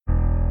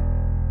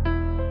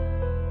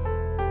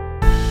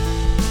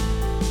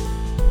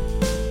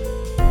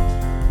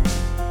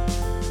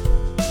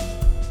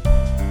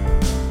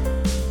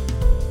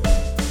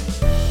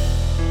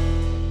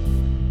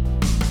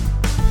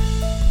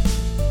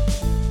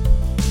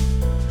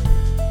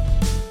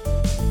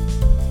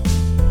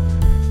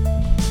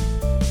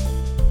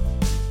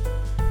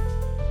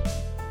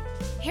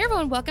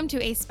and welcome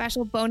to a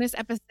special bonus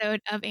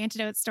episode of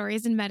Antidote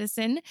Stories in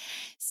Medicine.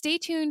 Stay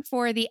tuned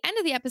for the end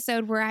of the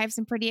episode where I have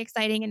some pretty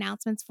exciting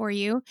announcements for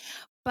you.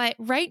 But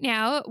right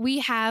now, we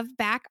have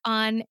back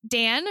on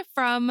Dan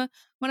from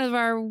one of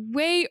our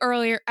way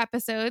earlier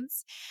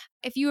episodes.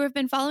 If you have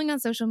been following on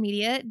social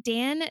media,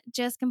 Dan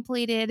just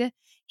completed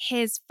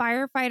his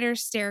firefighter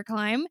stair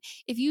climb.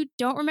 If you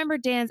don't remember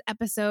Dan's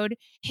episode,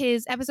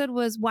 his episode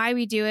was Why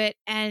We Do It,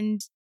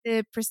 and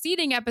the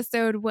preceding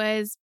episode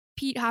was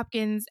Pete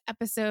Hopkins'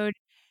 episode.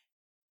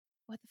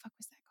 What the fuck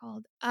was that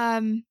called?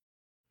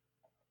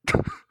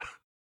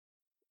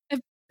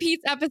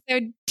 Pete's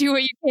episode, Do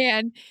What You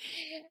Can.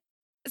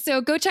 So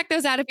go check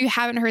those out if you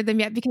haven't heard them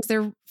yet, because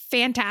they're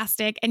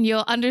fantastic and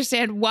you'll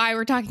understand why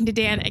we're talking to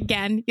Dan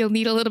again. You'll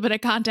need a little bit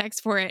of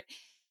context for it.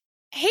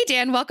 Hey,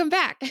 Dan, welcome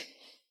back.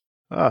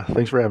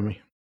 Thanks for having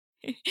me.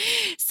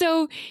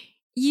 So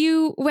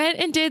you went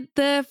and did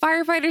the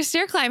firefighter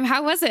stair climb.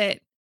 How was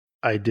it?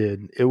 I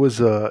did. It was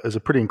a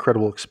pretty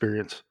incredible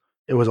experience.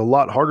 It was a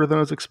lot harder than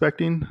I was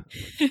expecting.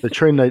 The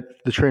training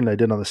I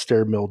did on the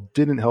stair mill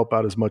didn't help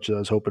out as much as I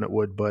was hoping it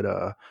would, but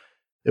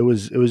it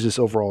was just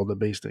overall an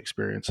amazing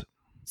experience.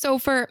 So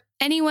for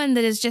anyone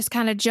that is just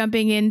kind of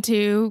jumping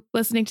into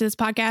listening to this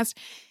podcast,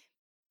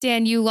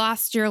 Dan, you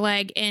lost your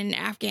leg in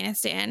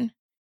Afghanistan,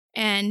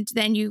 and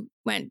then you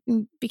went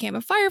and became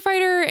a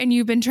firefighter, and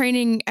you've been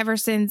training ever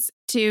since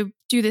to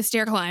do the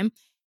stair climb.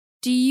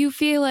 Do you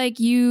feel like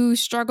you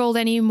struggled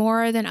any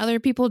more than other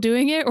people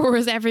doing it, or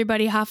was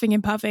everybody huffing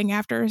and puffing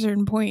after a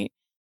certain point?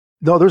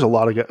 No, there's a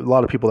lot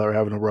of people that were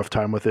having a rough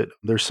time with it.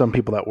 There's some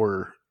people that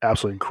were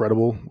absolutely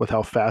incredible with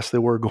how fast they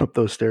were going up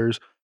those stairs.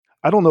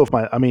 I don't know if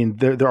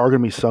there are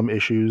going to be some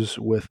issues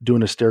with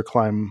doing a stair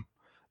climb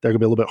that are going to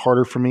be a little bit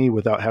harder for me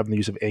without having the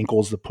use of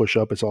ankles to push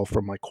up. It's all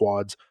from my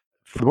quads.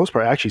 For the most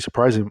part, actually,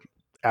 surprising,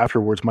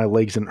 afterwards, my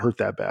legs didn't hurt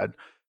that bad.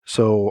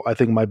 So I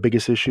think my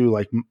biggest issue,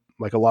 like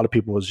a lot of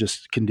people, was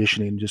just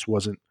conditioning just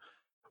wasn't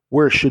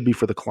where it should be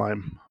for the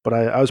climb. But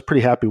I was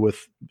pretty happy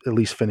with at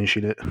least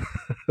finishing it.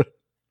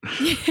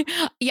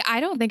 Yeah,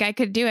 I don't think I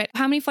could do it.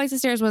 How many flights of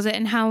stairs was it,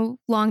 and how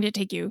long did it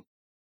take you?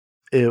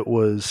 It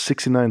was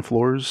 69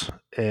 floors,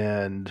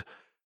 and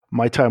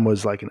my time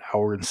was like 1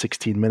 hour and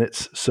 16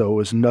 minutes. So it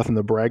was nothing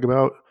to brag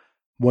about.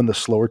 One of the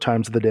slower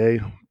times of the day.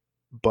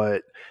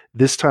 But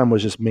this time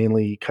was just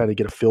mainly kind of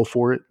get a feel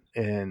for it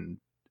and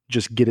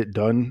just get it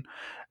done.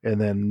 And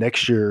then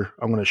next year,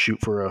 I'm going to shoot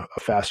for a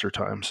faster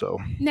time. So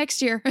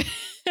next year.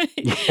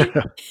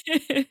 Yeah.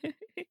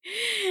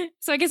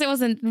 So I guess it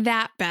wasn't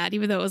that bad,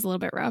 even though it was a little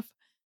bit rough.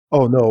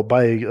 Oh no!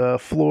 By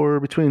floor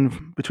between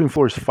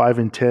floors 5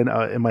 and 10,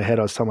 in my head,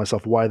 I was telling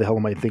myself, "Why the hell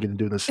am I thinking of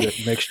doing this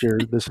next year?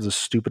 This is the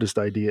stupidest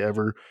idea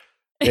ever."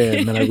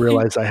 And then I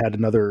realized I had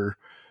another,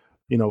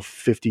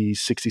 50,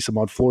 60 some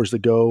odd floors to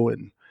go,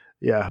 and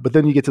yeah. But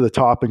then you get to the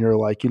top, and you're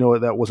like, you know what?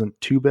 That wasn't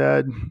too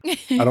bad.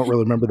 I don't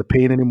really remember the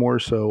pain anymore,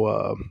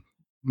 so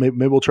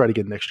maybe we'll try it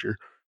again next year.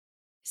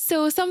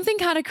 So something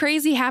kind of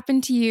crazy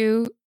happened to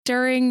you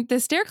during the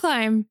stair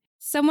climb.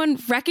 Someone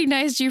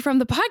recognized you from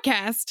the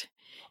podcast.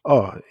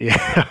 Oh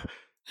yeah,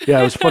 yeah.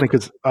 It was funny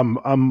because I'm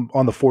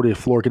on the 40th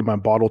floor getting my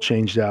bottle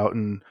changed out,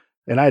 and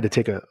I had to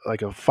take a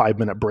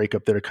 5-minute break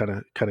up there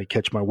to kind of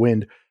catch my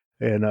wind.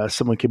 And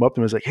someone came up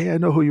to me and was like, "Hey, I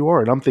know who you are."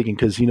 And I'm thinking,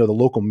 because the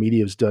local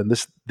media has done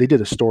this, they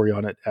did a story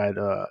on it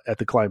at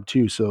the climb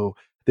too. So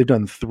they've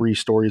done 3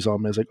 stories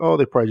on me. I was like, "Oh,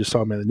 they probably just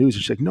saw me on the news."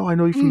 And she's like, "No, I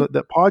know you from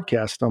that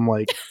podcast." And I'm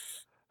like,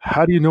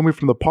 "How do you know me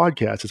from the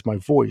podcast? It's my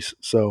voice."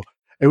 So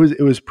it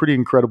was pretty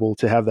incredible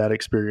to have that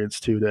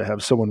experience too, to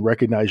have someone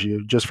recognize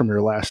you just from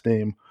your last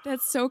name.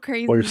 That's so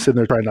crazy. While you're sitting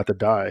there trying not to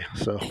die.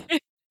 So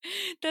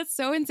that's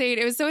so insane.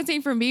 It was so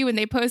insane for me when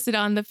they posted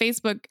on the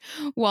Facebook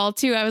wall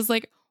too. I was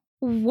like,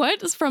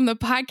 what's from the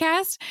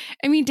podcast?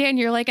 I mean, Dan,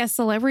 you're like a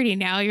celebrity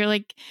now. You're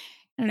like,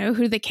 I don't know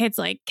who the kid's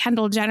like,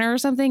 Kendall Jenner or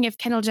something. If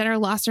Kendall Jenner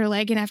lost her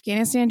leg in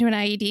Afghanistan to an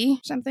IED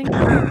or something.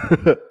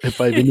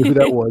 If I even knew who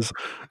that was.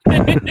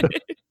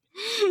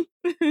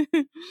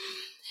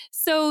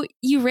 So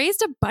you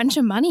raised a bunch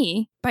of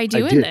money by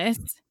doing this.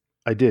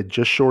 I did,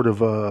 just short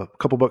of a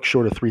couple bucks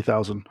short of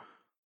 3,000.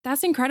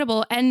 That's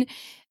incredible. And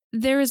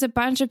there was a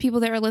bunch of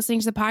people that were listening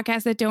to the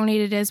podcast that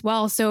donated as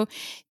well. So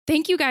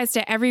thank you guys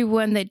to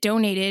everyone that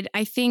donated.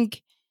 I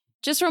think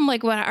just from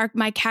like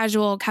my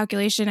casual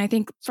calculation, I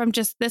think from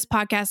just this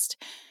podcast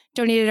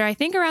donated, I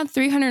think around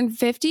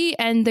 350.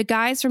 And the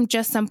guys from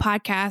Just Some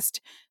Podcast,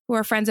 who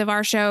are friends of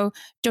our show,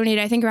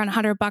 donated, I think, around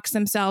 $100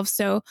 themselves.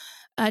 So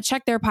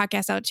check their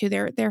podcast out too.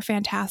 They're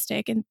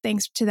fantastic. And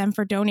thanks to them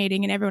for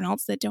donating and everyone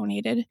else that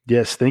donated.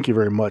 Yes, thank you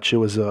very much. It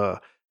was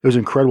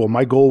incredible.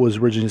 My goal was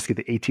originally just to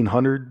get to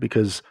 1,800,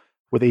 because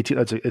with 18,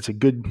 it's a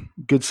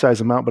good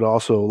size amount, but it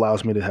also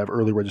allows me to have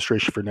early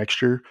registration for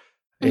next year.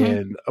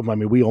 Mm-hmm.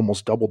 And we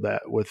almost doubled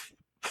that with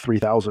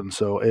 3,000.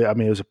 So it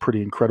was a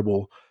pretty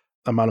incredible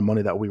amount of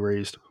money that we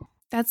raised.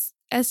 That's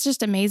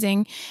just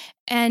amazing.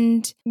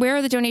 And where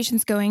are the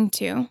donations going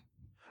to?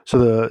 So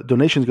the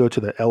donations go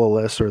to the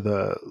LLS, or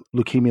the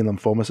Leukemia and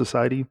Lymphoma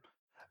Society,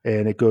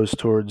 and it goes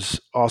towards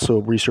also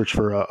research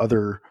for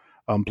other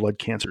blood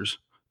cancers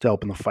to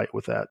help in the fight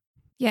with that.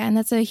 Yeah, and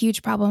that's a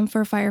huge problem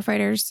for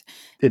firefighters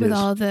It with is.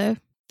 all the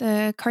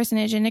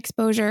carcinogen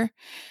exposure.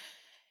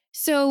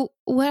 So,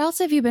 what else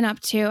have you been up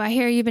to? I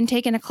hear you've been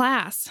taking a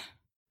class.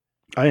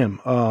 I am.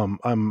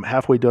 I'm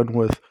halfway done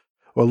with,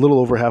 or a little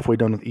over halfway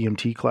done with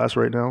EMT class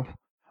right now.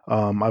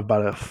 I've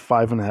about a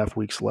 5.5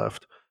 weeks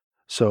left,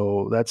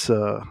 so that's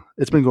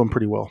it's been going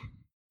pretty well.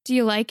 Do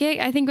you like it?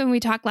 I think when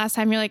we talked last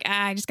time, you're like,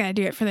 I just got to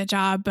do it for the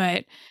job,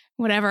 but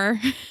whatever.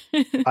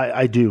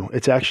 I do.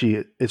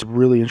 It's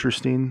really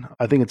interesting.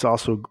 I think it's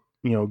also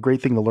a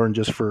great thing to learn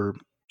just for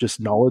just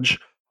knowledge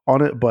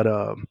on it. But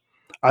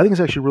I think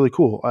it's actually really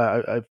cool.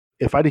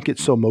 If I didn't get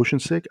so motion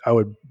sick, I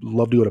would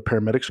love to go to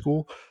paramedic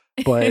school.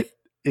 But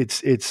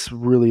it's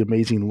really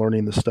amazing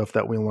learning the stuff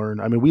that we learn.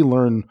 I mean, we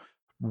learn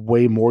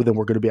way more than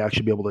we're going to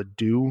actually be able to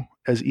do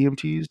as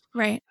EMTs.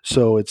 Right.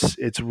 So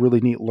it's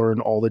really neat learn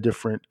all the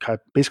different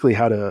basically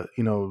how to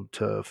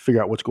to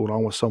figure out what's going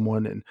on with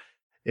someone and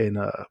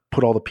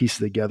put all the pieces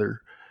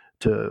together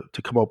to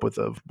come up with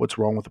what's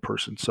wrong with the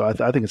person. So I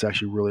think it's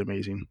actually really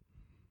amazing.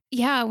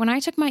 Yeah. When I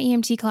took my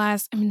EMT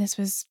class, I mean, this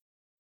was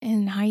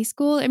in high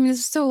school. I mean, this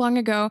was so long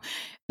ago,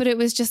 but it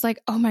was just like,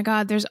 oh my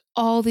God, there's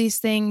all these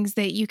things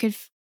that you could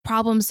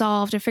problem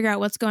solve to figure out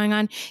what's going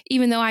on,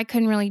 even though I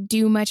couldn't really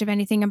do much of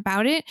anything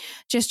about it.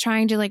 Just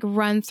trying to like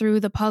run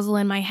through the puzzle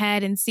in my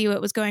head and see what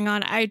was going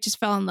on. I just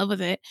fell in love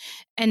with it.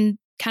 And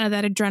kind of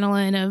that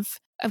adrenaline of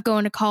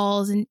going to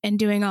calls and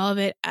doing all of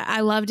it.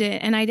 I loved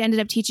it. And I ended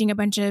up teaching a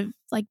bunch of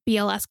like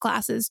BLS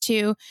classes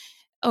too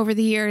over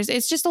the years.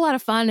 It's just a lot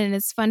of fun, and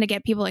it's fun to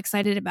get people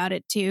excited about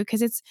it too,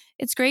 because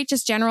it's great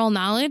just general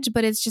knowledge,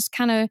 but it's just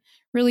kind of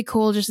really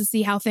cool just to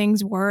see how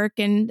things work,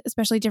 and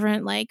especially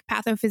different like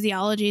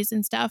pathophysiologies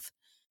and stuff.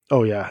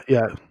 Oh yeah,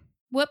 yeah.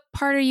 What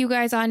part are you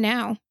guys on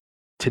now?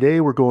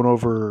 Today we're going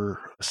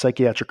over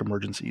psychiatric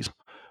emergencies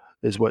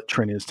is what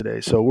training is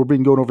today. So we've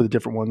been going over the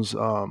different ones,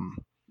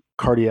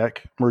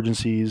 cardiac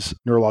emergencies,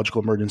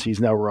 neurological emergencies.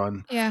 Now we're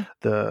on Yeah.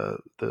 the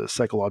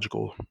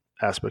psychological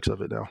aspects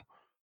of it now.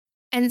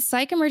 And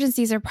psych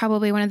emergencies are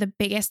probably one of the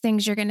biggest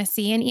things you're going to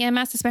see in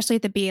EMS, especially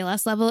at the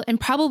BLS level, and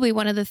probably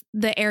one of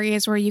the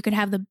areas where you could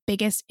have the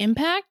biggest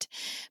impact.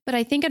 But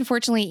I think,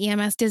 unfortunately,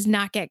 EMS does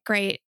not get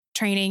great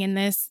training in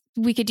this.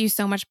 We could do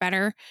so much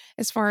better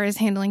as far as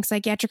handling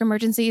psychiatric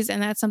emergencies.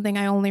 And that's something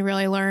I only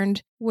really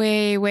learned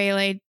way, way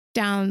late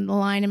down the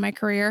line in my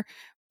career.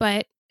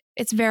 But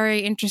it's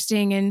very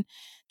interesting, and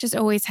just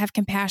always have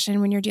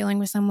compassion when you're dealing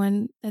with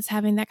someone that's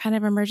having that kind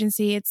of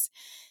emergency.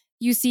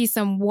 You see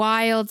some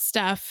wild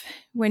stuff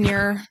when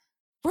you're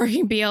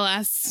working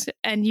BLS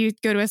and you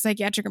go to a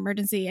psychiatric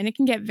emergency, and it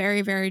can get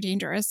very, very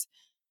dangerous.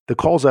 The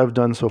calls I've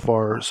done so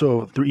far,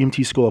 so through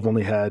EMT school, I've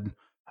only had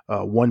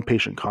one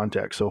patient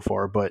contact so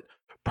far. But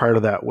prior to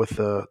that, with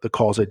the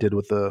calls I did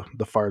with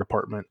the fire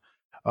department,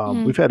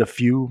 we've had a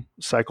few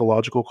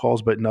psychological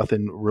calls, but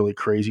nothing really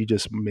crazy.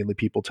 Just mainly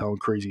people telling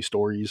crazy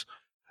stories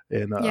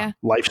and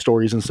life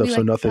stories and stuff. We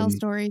So like to tell nothing.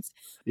 stories.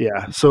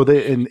 Yeah. So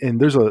they and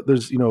there's a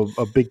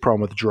big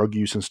problem with drug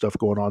use and stuff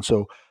going on.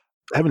 So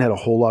I haven't had a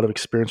whole lot of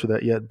experience with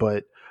that yet,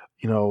 but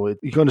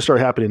it's going to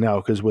start happening now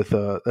because with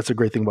that's a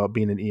great thing about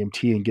being an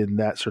EMT and getting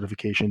that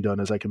certification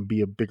done is I can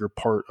be a bigger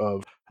part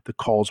of the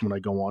calls when I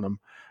go on them.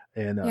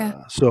 And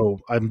Yeah. so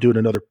I'm doing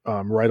another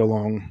ride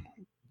along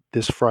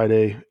this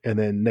Friday and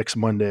then next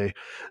Monday.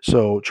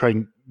 So try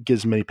and get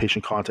as many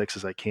patient contacts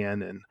as I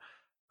can. And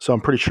so I'm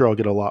pretty sure I'll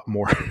get a lot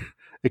more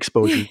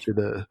exposure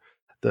to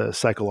the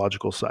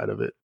psychological side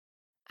of it.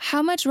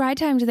 How much ride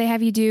time do they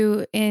have you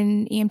do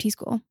in EMT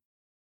school?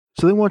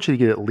 So they want you to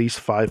get at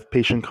least 5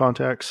 patient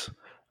contacts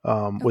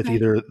with Okay.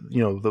 either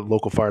the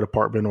local fire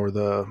department or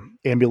the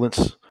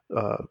ambulance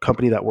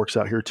company that works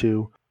out here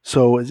too.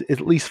 So it's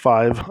at least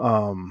 5,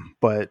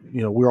 but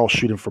we're all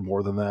shooting for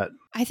more than that.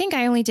 I think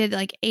I only did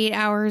like 8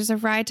 hours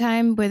of ride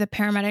time with a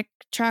paramedic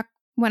truck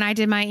when I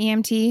did my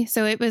EMT.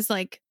 So it was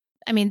like,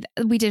 I mean,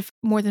 we did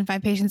more than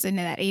 5 patients in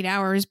that 8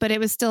 hours, but it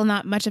was still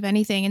not much of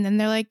anything. And then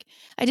they're like,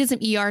 I did some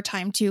ER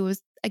time too. It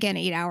was again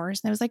 8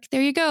 hours. And I was like,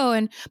 there you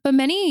go. But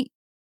many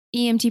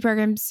EMT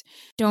programs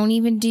don't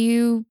even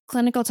do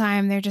clinical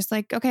time. They're just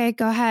like, okay,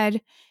 go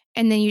ahead.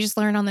 And then you just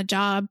learn on the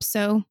job.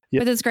 So,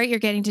 Yeah, but it's great you're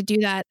getting to do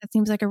that. That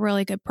seems like a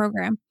really good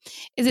program.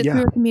 Is it yeah.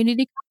 through a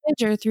community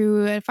college or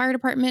through a fire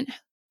department?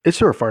 It's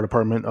through our fire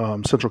department.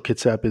 Central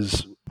Kitsap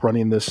is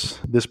running this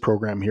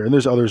program here, and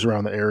there's others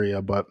around the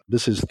area, but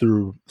this is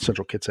through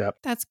Central Kitsap.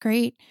 That's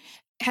great.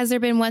 Has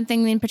there been one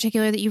thing in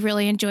particular that you've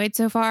really enjoyed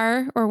so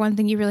far, or one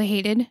thing you really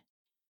hated?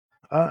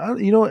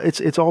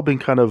 It's all been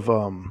kind of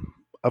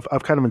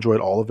I've kind of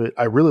enjoyed all of it.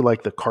 I really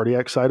like the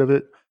cardiac side of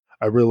it.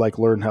 I really like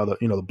learning how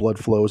the blood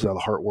flows and how the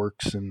heart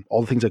works and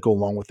all the things that go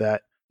along with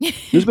that.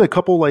 There's been a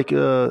couple like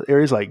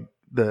areas like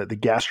the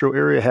gastro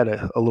area I had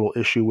a little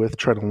issue with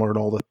trying to learn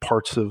all the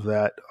parts of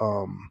that,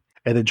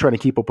 and then trying to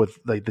keep up with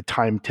like the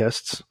time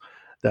tests.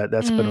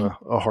 That's been Mm,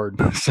 a hard.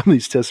 Some of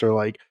these tests are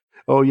like,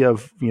 oh, you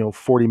have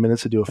 40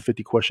 minutes to do a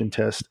 50-question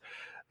test,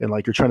 and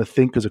like you're trying to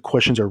think because the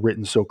questions are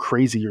written so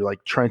crazy. You're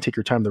like trying to take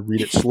your time to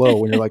read it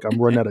slow, and you're like,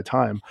 I'm running out of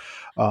time.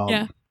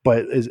 yeah.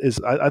 But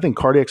I think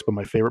cardiac's been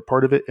my favorite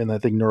part of it, and I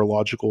think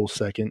neurological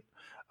second.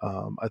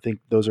 I think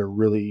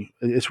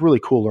it's really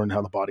cool learning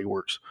how the body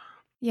works.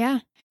 Yeah.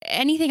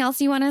 Anything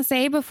else you want to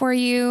say before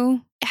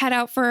you head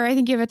out for, I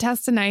think you have a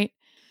test tonight?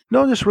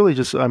 No,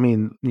 I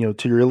mean,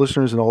 to your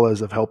listeners and all those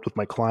that have helped with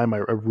my climb, I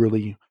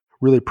really,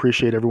 really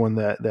appreciate everyone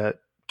that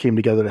came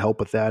together to help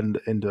with that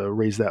and to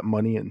raise that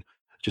money and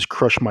just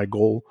crush my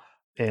goal.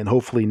 And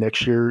hopefully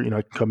next year,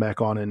 I can come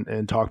back on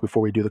and talk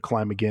before we do the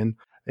climb again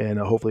and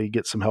hopefully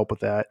get some help with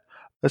that.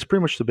 That's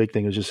pretty much the big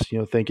thing is just,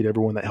 thank you to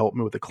everyone that helped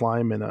me with the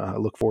climb. And I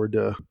look forward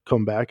to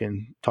coming back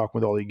and talking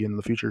with all of you again in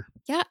the future.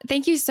 Yeah.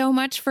 Thank you so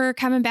much for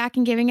coming back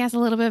and giving us a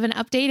little bit of an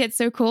update. It's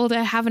so cool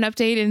to have an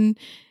update and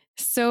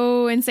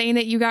so insane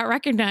that you got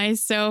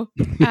recognized. So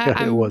Yeah, it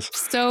I'm was.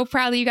 so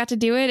proud that you got to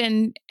do it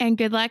and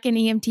good luck in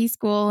EMT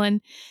school.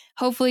 And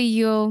hopefully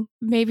you'll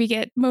maybe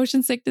get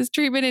motion sickness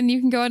treatment and you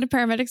can go into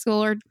paramedic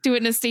school or do it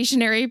in a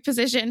stationary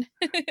position.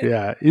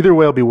 Yeah. Either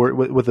way, I'll be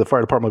with the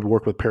fire department. I'll be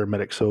working with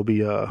paramedics. So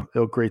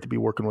it'll be great to be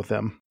working with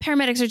them.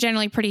 Paramedics are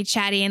generally pretty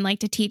chatty and like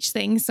to teach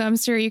things. So I'm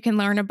sure you can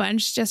learn a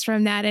bunch just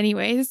from that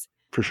anyways.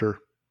 For sure.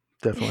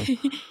 Definitely.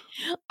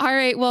 All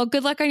right. Well,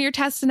 good luck on your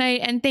test tonight.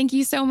 And thank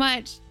you so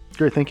much.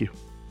 Great. Thank you.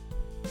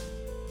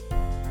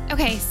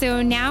 Okay,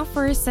 so now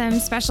for some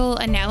special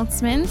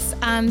announcements.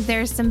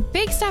 There's some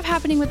big stuff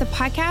happening with the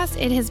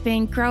podcast. It has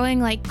been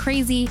growing like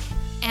crazy,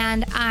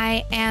 and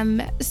I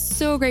am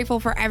so grateful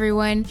for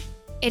everyone.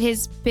 It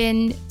has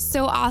been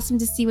so awesome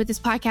to see what this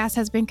podcast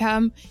has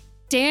become.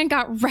 Dan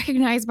got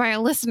recognized by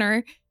a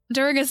listener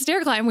during a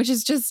stair climb, which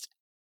is just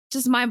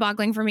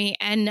mind-boggling for me.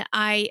 And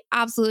I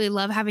absolutely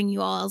love having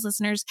you all as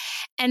listeners.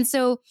 And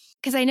so,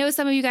 because I know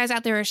some of you guys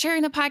out there are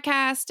sharing the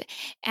podcast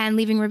and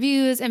leaving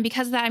reviews. And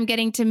because of that, I'm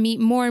getting to meet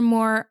more and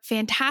more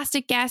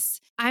fantastic guests.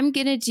 I'm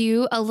going to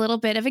do a little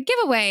bit of a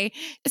giveaway.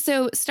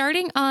 So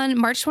starting on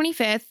March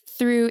 25th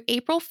through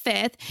April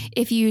 5th,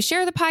 if you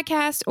share the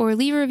podcast or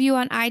leave a review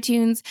on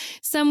iTunes,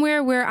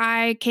 somewhere where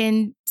I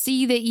can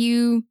see that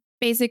you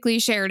basically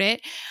shared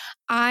it,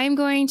 I'm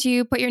going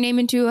to put your name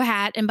into a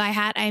hat. And by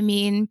hat, I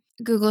mean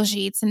Google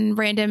Sheets and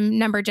random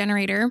number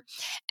generator.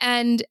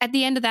 And at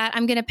the end of that,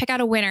 I'm going to pick out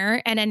a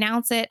winner and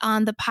announce it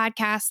on the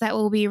podcast that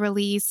will be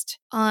released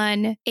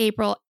on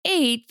April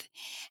 8th.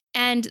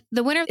 And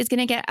the winner is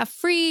going to get a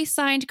free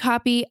signed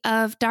copy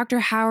of Dr.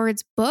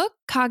 Howard's book,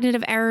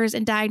 Cognitive Errors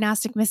and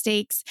Diagnostic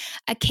Mistakes,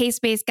 a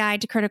case-based guide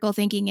to critical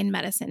thinking in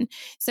medicine.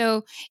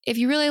 So if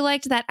you really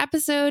liked that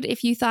episode,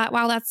 if you thought,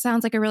 wow, that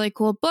sounds like a really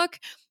cool book,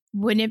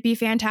 wouldn't it be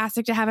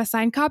fantastic to have a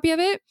signed copy of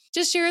it?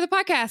 Just share the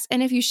podcast.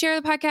 And if you share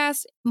the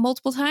podcast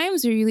multiple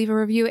times or you leave a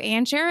review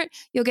and share it,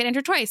 you'll get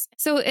entered twice.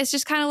 So it's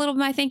just kind of a little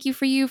my thank you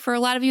for you for a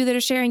lot of you that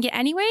are sharing it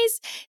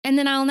anyways. And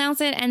then I'll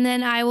announce it and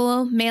then I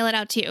will mail it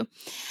out to you.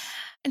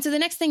 And so the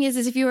next thing is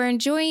if you are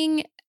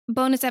enjoying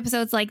bonus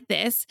episodes like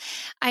this,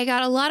 I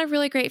got a lot of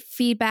really great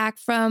feedback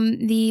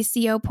from the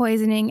CO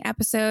poisoning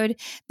episode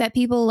that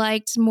people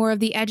liked more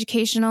of the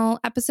educational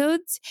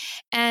episodes.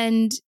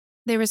 And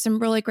there was some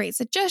really great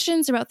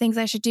suggestions about things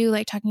I should do,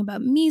 like talking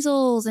about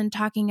measles and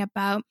talking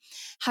about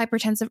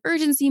hypertensive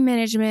urgency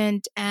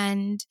management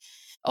and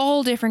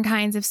all different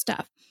kinds of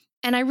stuff.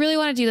 And I really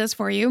want to do this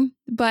for you,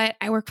 but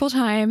I work full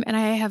time and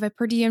I have a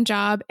per diem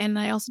job and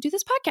I also do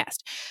this podcast.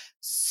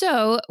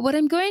 So what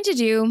I'm going to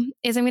do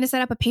is I'm going to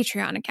set up a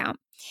Patreon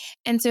account.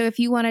 And so if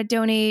you want to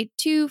donate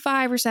 $2,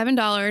 $5, or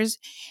 $7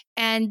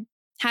 and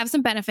have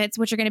some benefits,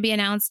 which are going to be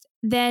announced,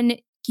 then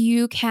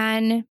you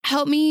can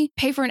help me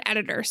pay for an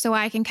editor so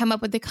I can come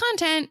up with the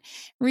content,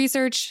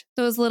 research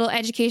those little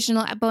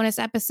educational bonus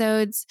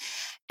episodes,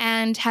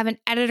 and have an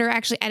editor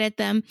actually edit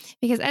them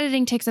because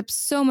editing takes up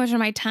so much of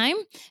my time.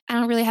 I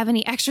don't really have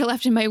any extra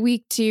left in my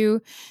week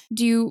to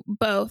do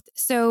both.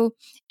 So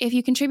if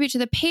you contribute to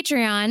the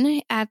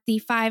Patreon at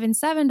the $5 and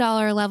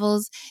 $7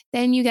 levels,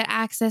 then you get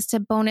access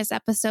to bonus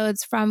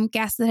episodes from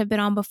guests that have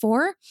been on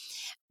before.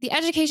 The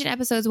education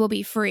episodes will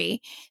be free.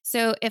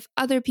 So if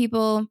other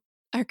people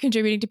are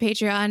contributing to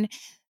Patreon,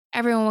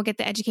 everyone will get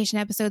the education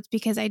episodes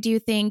because I do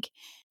think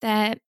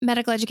that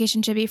medical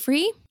education should be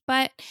free.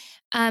 But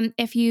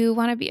if you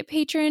want to be a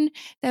patron,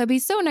 that would be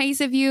so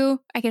nice of you.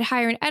 I could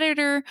hire an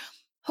editor,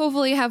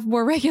 hopefully have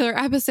more regular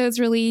episodes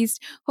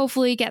released,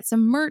 hopefully get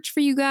some merch for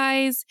you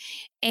guys,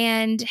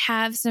 and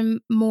have some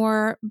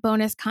more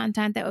bonus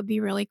content that would be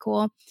really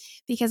cool.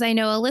 Because I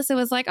know Alyssa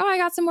was like, oh, I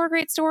got some more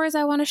great stories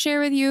I want to share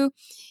with you.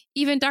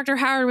 Even Dr.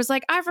 Howard was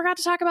like, I forgot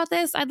to talk about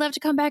this. I'd love to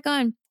come back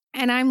on.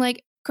 And I'm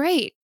like,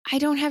 great, I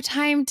don't have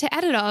time to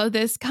edit all of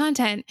this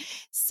content.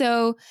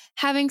 So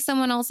having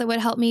someone else that would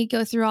help me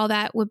go through all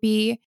that would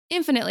be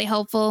infinitely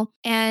helpful.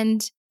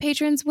 And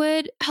patrons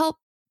would help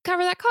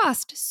cover that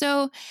cost.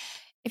 So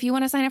if you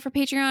want to sign up for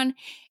Patreon,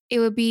 it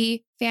would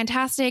be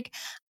fantastic.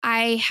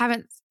 I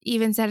haven't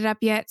even set it up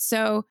yet.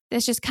 So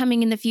that's just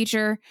coming in the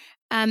future.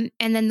 And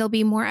then there'll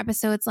be more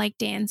episodes like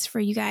Dan's for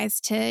you guys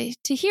to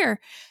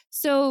hear.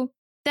 So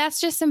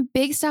that's just some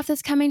big stuff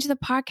that's coming to the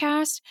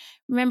podcast.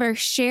 Remember,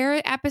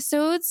 share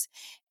episodes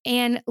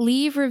and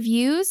leave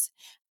reviews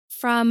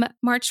from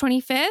March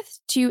 25th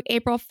to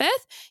April 5th.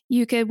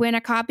 You could win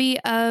a copy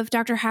of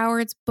Dr.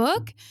 Howard's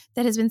book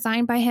that has been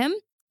signed by him,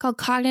 called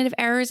Cognitive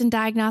Errors and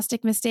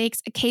Diagnostic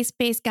Mistakes, a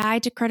case-based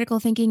guide to critical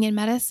thinking in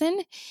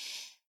medicine.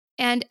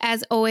 And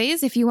as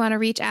always, if you want to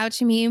reach out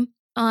to me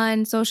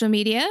on social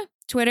media,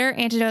 Twitter,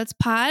 Antidotes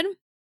Pod,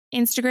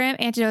 Instagram,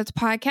 Antidotes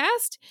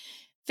Podcast,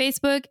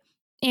 Facebook,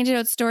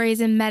 Antidote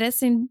Stories in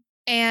Medicine,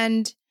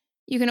 and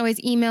you can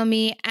always email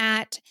me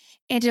at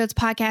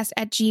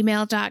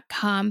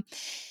antidotespodcast@gmail.com.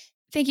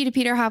 Thank you to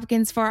Peter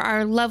Hopkins for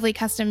our lovely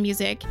custom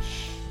music.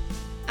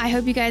 I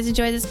hope you guys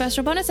enjoyed this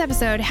special bonus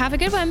episode. Have a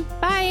good one.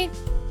 Bye.